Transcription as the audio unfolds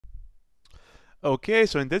Okay,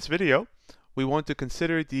 so in this video, we want to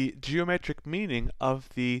consider the geometric meaning of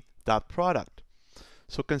the dot product.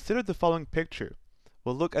 So consider the following picture.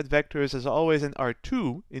 We'll look at vectors as always in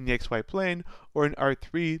R2 in the xy plane or in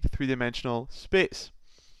R3, the three-dimensional space.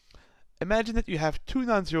 Imagine that you have two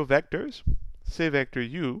non-zero vectors, say vector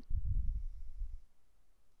u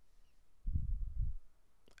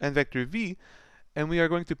and vector v, and we are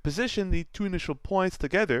going to position the two initial points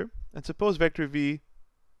together, and suppose vector v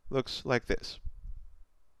looks like this.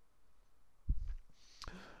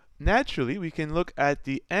 Naturally, we can look at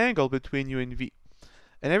the angle between u and v.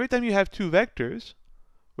 And every time you have two vectors,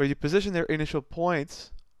 where you position their initial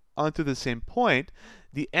points onto the same point,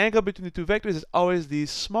 the angle between the two vectors is always the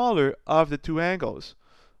smaller of the two angles,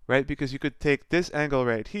 right? Because you could take this angle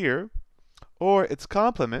right here, or its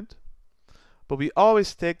complement, but we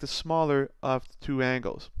always take the smaller of the two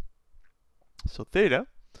angles. So theta.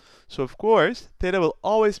 So of course, theta will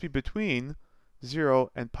always be between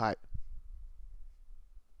 0 and pi.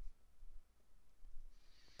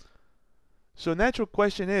 So a natural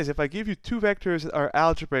question is, if I give you two vectors that are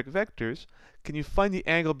algebraic vectors, can you find the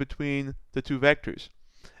angle between the two vectors?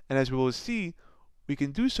 And as we will see, we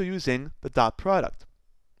can do so using the dot product.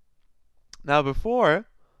 Now before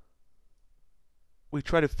we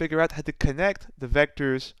try to figure out how to connect the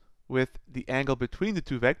vectors with the angle between the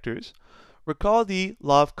two vectors, recall the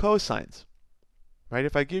law of cosines. Right?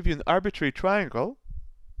 If I give you an arbitrary triangle,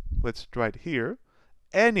 let's draw it here,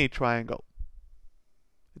 any triangle.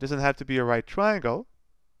 It doesn't have to be a right triangle.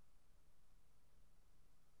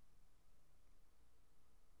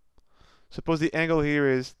 Suppose the angle here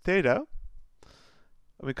is theta.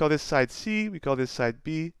 We call this side C, we call this side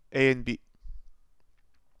B, A and B.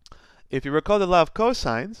 If you recall the law of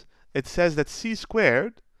cosines, it says that C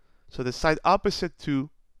squared, so the side opposite to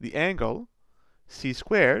the angle, C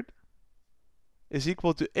squared, is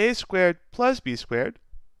equal to A squared plus B squared.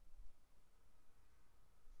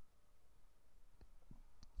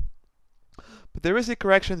 But there is a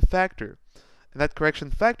correction factor, and that correction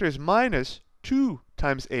factor is minus 2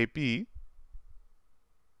 times AB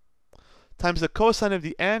times the cosine of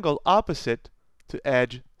the angle opposite to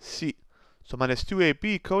edge C. So minus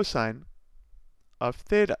 2AB cosine of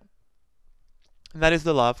theta. And that is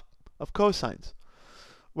the law of cosines.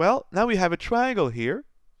 Well, now we have a triangle here.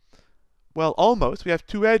 Well, almost. We have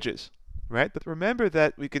two edges, right? But remember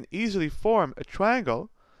that we can easily form a triangle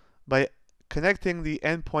by connecting the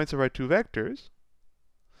endpoints of our two vectors.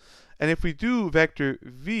 And if we do vector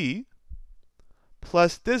v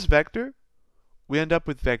plus this vector, we end up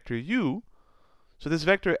with vector u. So this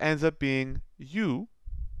vector ends up being u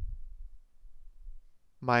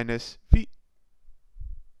minus v.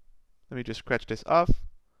 Let me just scratch this off.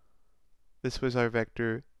 This was our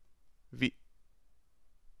vector v.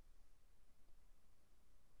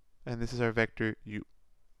 And this is our vector u.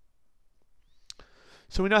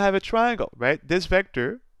 So we now have a triangle, right? This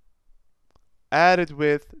vector added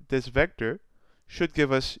with this vector should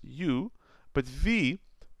give us u, but v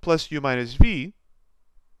plus u minus v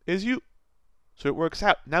is u. So it works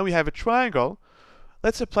out. Now we have a triangle.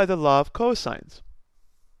 Let's apply the law of cosines.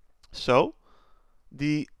 So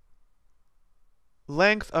the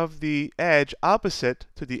length of the edge opposite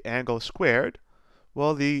to the angle squared,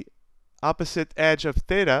 well, the opposite edge of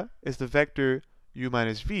theta is the vector u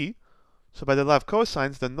minus v. So by the law of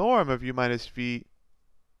cosines, the norm of u minus v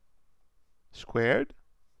squared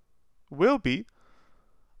will be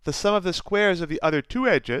the sum of the squares of the other two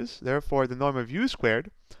edges, therefore the norm of u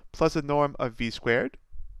squared, plus the norm of v squared,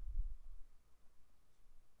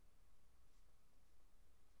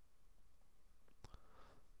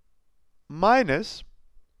 minus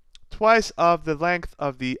twice of the length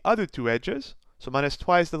of the other two edges, so minus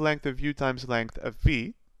twice the length of u times length of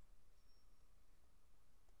v,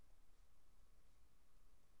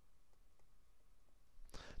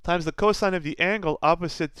 times the cosine of the angle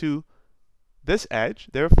opposite to this edge,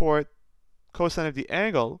 therefore cosine of the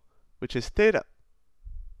angle, which is theta.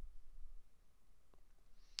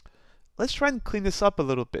 Let's try and clean this up a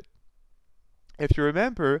little bit. If you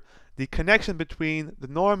remember, the connection between the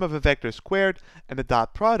norm of a vector squared and the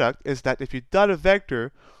dot product is that if you dot a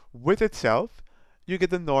vector with itself, you get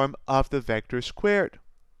the norm of the vector squared.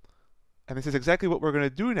 And this is exactly what we're going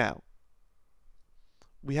to do now.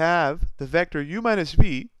 We have the vector u minus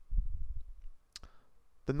v,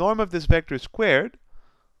 the norm of this vector squared,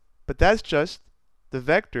 but that's just the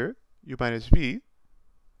vector u minus v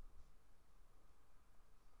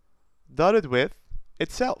dotted with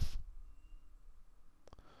itself.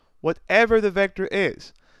 Whatever the vector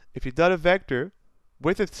is, if you dot a vector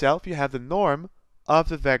with itself, you have the norm of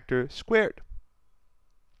the vector squared.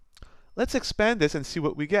 Let's expand this and see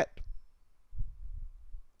what we get.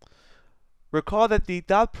 Recall that the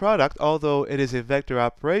dot product, although it is a vector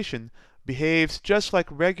operation, behaves just like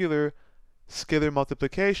regular scalar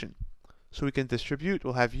multiplication. So we can distribute.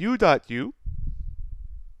 We'll have u dot u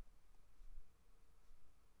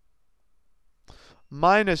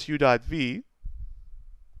minus u dot v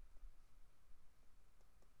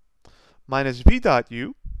minus v dot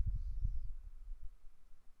u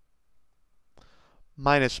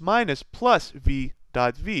minus minus plus v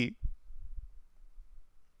dot v.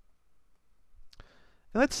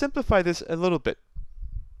 And let's simplify this a little bit.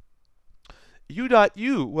 U dot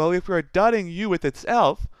u, well, if we're dotting u with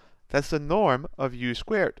itself, that's the norm of u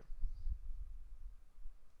squared.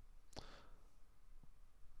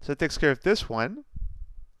 So that takes care of this one.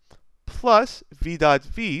 Plus v dot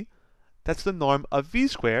v, that's the norm of v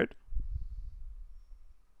squared.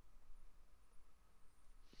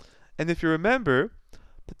 And if you remember,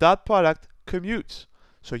 the dot product commutes.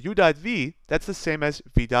 So u dot v, that's the same as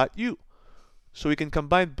v dot u. So we can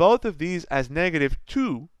combine both of these as negative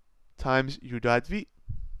 2 times u dot v.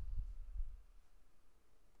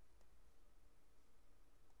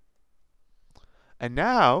 And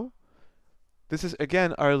now, this is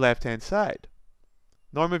again our left-hand side.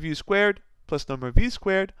 Norm of u squared plus norm of v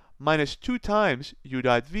squared minus 2 times u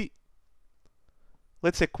dot v.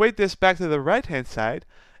 Let's equate this back to the right-hand side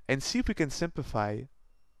and see if we can simplify.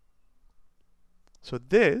 So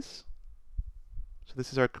this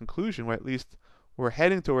is our conclusion, or at least we're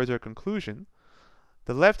heading towards our conclusion.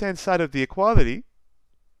 The left-hand side of the equality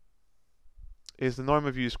is the norm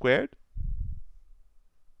of u squared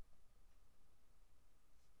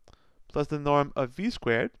plus the norm of v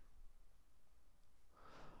squared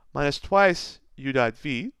minus twice u dot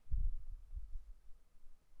v.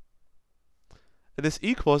 And this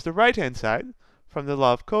equals the right-hand side from the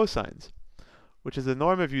law of cosines, which is the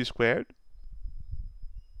norm of u squared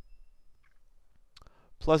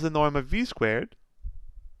plus the norm of v squared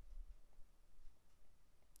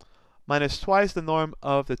minus twice the norm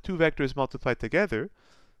of the two vectors multiplied together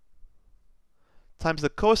times the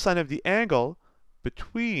cosine of the angle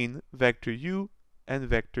between vector u and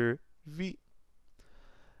vector v.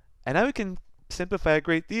 And now we can simplify a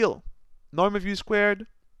great deal. Norm of u squared,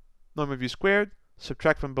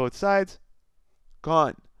 subtract from both sides,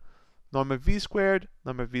 gone. Norm of v squared,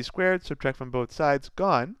 subtract from both sides,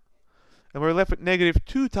 gone. And we're left with negative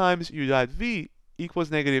 2 times u dot v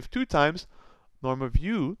equals negative 2 times norm of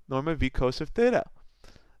u, norm of v cos of theta.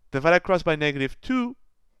 Divide across by negative 2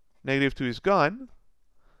 is gone.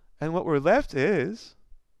 And what we're left is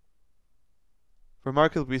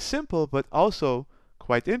remarkably simple, but also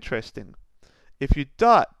quite interesting. If you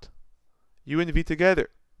dot u and v together,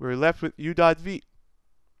 we're left with u dot v.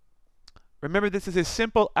 Remember, this is a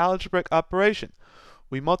simple algebraic operation.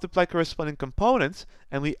 We multiply corresponding components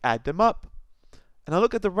and we add them up. And now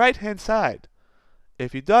look at the right-hand side.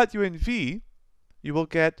 If you dot u and v, you will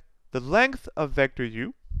get the length of vector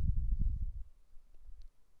u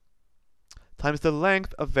times the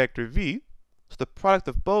length of vector v, so the product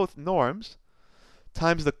of both norms,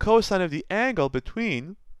 times the cosine of the angle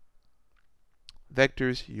between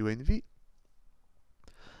vectors u and v.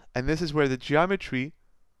 And this is where the geometry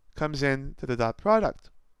comes in to the dot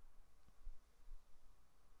product.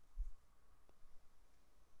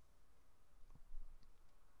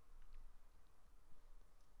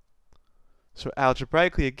 So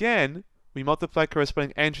algebraically again, we multiply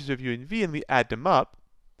corresponding entries of u and v and we add them up.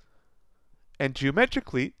 And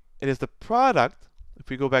geometrically, it is the product,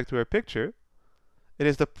 if we go back to our picture, it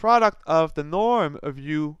is the product of the norm of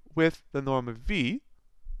u with the norm of v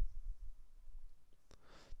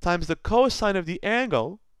times the cosine of the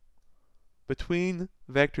angle between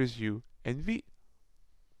vectors u and v.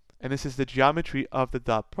 And this is the geometry of the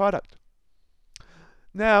dot product.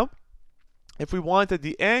 Now, if we wanted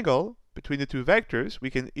the angle between the two vectors,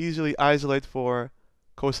 we can easily isolate for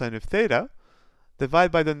cosine of theta,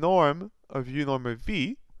 divide by the norm of u norm of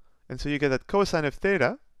v, and so you get that cosine of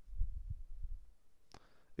theta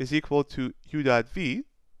is equal to u dot v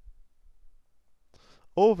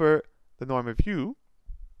over the norm of u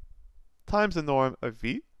times the norm of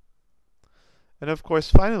v. And of course,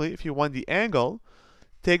 finally, if you want the angle,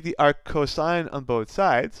 take the arc cosine on both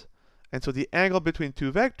sides, and so the angle between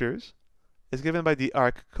two vectors is given by the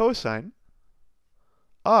arc cosine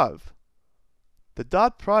of the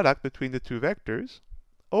dot product between the two vectors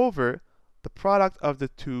over the product of the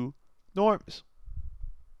two norms.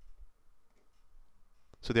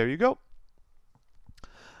 So there you go.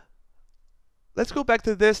 Let's go back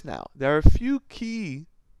to this now. There are a few key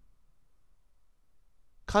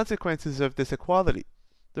consequences of this equality.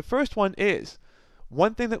 The first one is,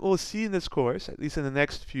 one thing that we'll see in this course, at least in the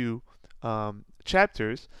next few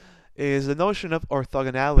chapters, is the notion of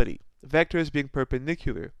orthogonality, vectors being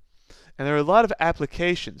perpendicular. And there are a lot of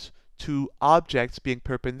applications to objects being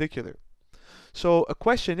perpendicular. So a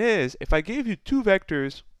question is, if I gave you two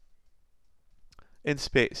vectors in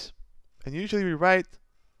space, and usually we write,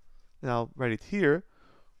 and I'll write it here,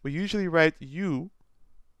 we usually write u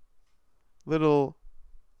little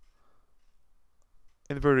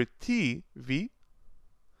inverted t v.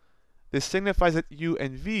 This signifies that u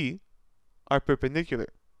and v are perpendicular.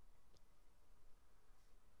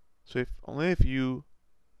 So only if u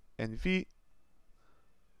and v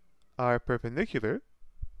are perpendicular,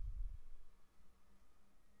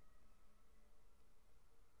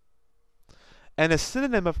 and a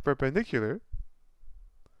synonym of perpendicular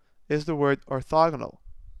is the word orthogonal.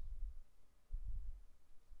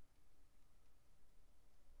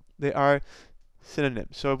 They are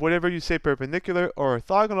synonyms. So whatever you say perpendicular or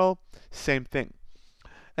orthogonal, same thing.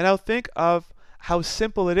 And now think of how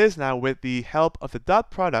simple it is now with the help of the dot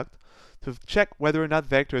product to check whether or not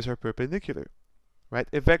vectors are perpendicular. Right?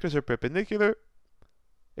 If vectors are perpendicular,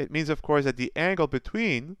 it means of course that the angle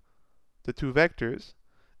between the two vectors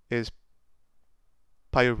is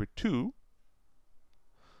pi over 2.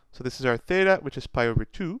 So this is our theta, which is pi over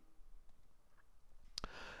 2.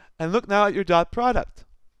 And look now at your dot product.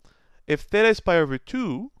 If theta is pi over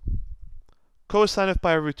 2, cosine of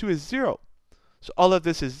pi over 2 is 0. So all of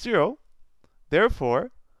this is 0.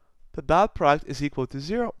 Therefore, the dot product is equal to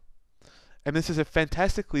 0. And this is a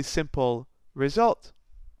fantastically simple result.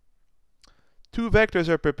 Two vectors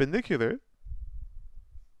are perpendicular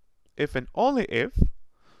if and only if,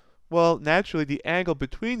 well, naturally the angle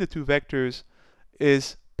between the two vectors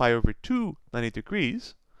is pi over 2, 90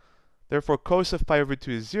 degrees. Therefore, cos of pi over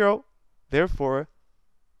 2 is 0. Therefore,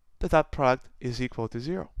 the dot product is equal to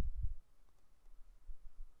 0.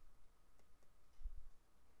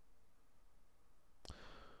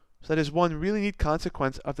 So that is one really neat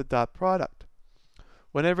consequence of the dot product.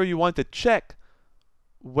 Whenever you want to check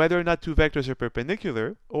whether or not two vectors are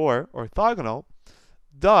perpendicular or orthogonal,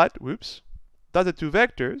 dot the two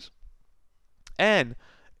vectors, and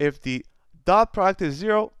if the dot product is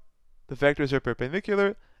 0, the vectors are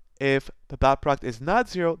perpendicular. If the dot product is not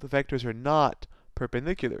 0, the vectors are not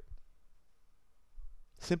perpendicular.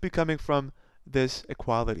 Simply coming from this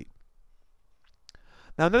equality.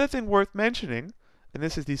 Now another thing worth mentioning, and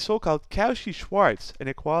this is the so-called Cauchy-Schwarz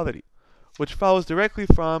inequality, which follows directly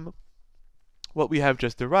from what we have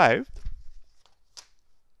just derived.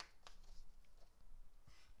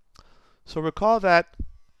 So recall that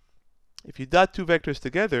if you dot two vectors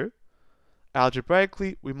together,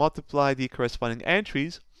 algebraically we multiply the corresponding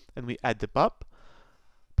entries and we add them up.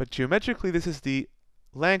 But geometrically, this is the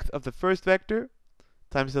length of the first vector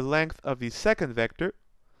times the length of the second vector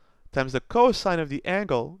times the cosine of the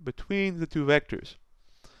angle between the two vectors.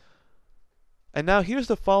 And now here's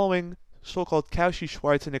the following so-called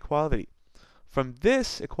Cauchy-Schwarz inequality. From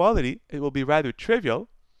this equality, it will be rather trivial,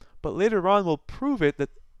 but later on we'll prove it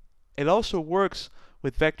that it also works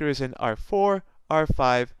with vectors in R4,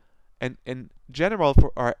 R5, and in general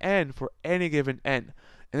for Rn for any given n.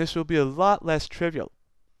 And this will be a lot less trivial.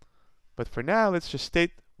 But for now, let's just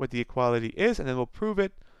state what the equality is, and then we'll prove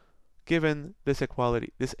it given this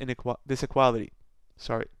equality, this equality.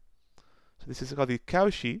 So this is called the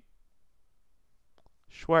Cauchy-Schwarz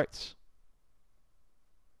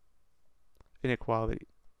inequality.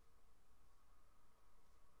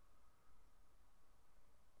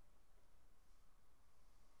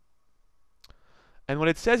 And what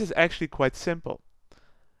it says is actually quite simple.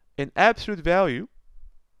 In absolute value,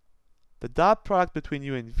 the dot product between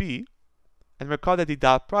u and v, and recall that the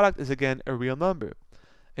dot product is again a real number.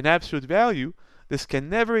 In absolute value, this can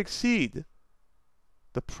never exceed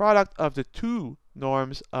the product of the two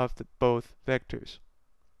norms of both vectors.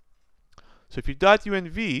 So if you dot u and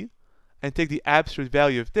v and take the absolute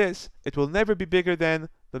value of this, it will never be bigger than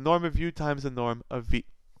the norm of u times the norm of v.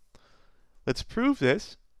 Let's prove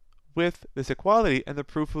this with this equality, and the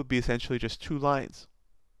proof will be essentially just two lines.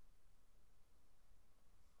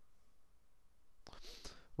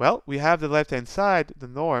 Well, we have the left-hand side, the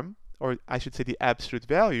norm, or I should say the absolute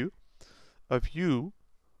value of u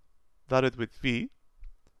dotted with v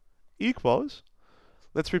equals,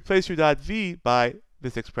 let's replace u dot v by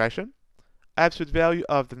this expression, absolute value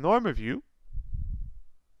of the norm of u,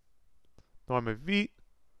 norm of v,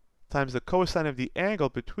 times the cosine of the angle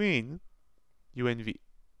between u and v.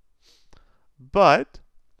 But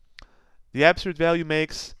the absolute value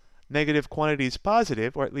makes negative quantities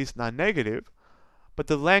positive, or at least non-negative, but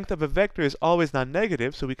the length of a vector is always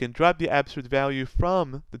non-negative, so we can drop the absolute value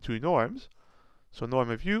from the two norms. So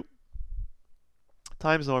norm of u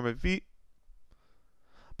times norm of v.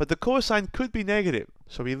 But the cosine could be negative,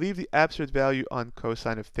 so we leave the absolute value on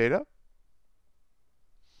cosine of theta.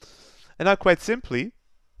 And now quite simply,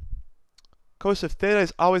 cos of theta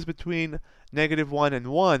is always between -1 and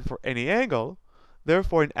 1 for any angle.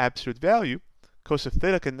 Therefore, in absolute value, cos of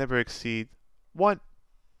theta can never exceed 1.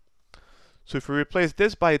 So if we replace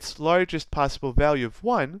this by its largest possible value of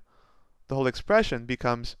 1, the whole expression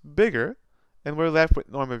becomes bigger, and we're left with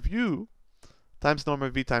norm of u times norm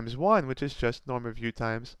of v times 1, which is just norm of u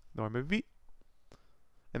times norm of v.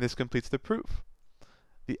 And this completes the proof.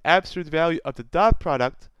 The absolute value of the dot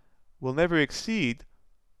product will never exceed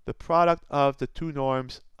the product of the two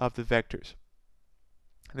norms of the vectors.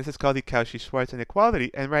 And this is called the Cauchy-Schwarz inequality.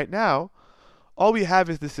 And right now, all we have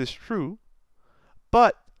is this is true,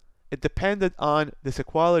 but it depended on this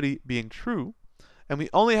equality being true, and we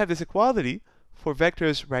only have this equality for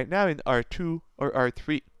vectors right now in R2 or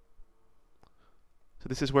R3. So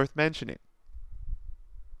this is worth mentioning.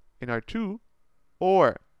 In R2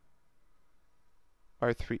 or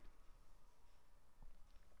R3.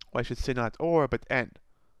 Or I should say not or, but and.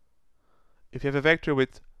 If you have a vector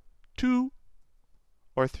with 2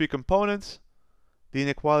 or 3 components, the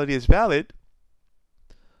inequality is valid.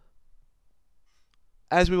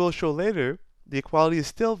 As we will show later, the equality is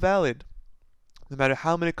still valid no matter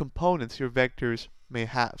how many components your vectors may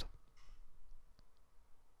have.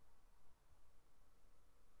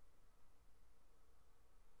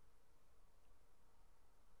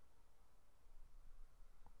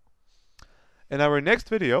 In our next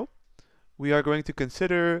video, we are going to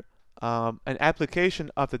consider an application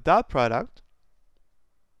of the dot product,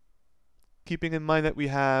 keeping in mind that we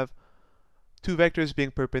have two vectors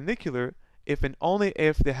being perpendicular if and only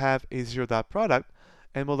if they have a zero dot product,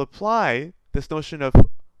 and we'll apply this notion of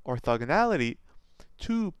orthogonality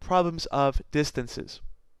to problems of distances.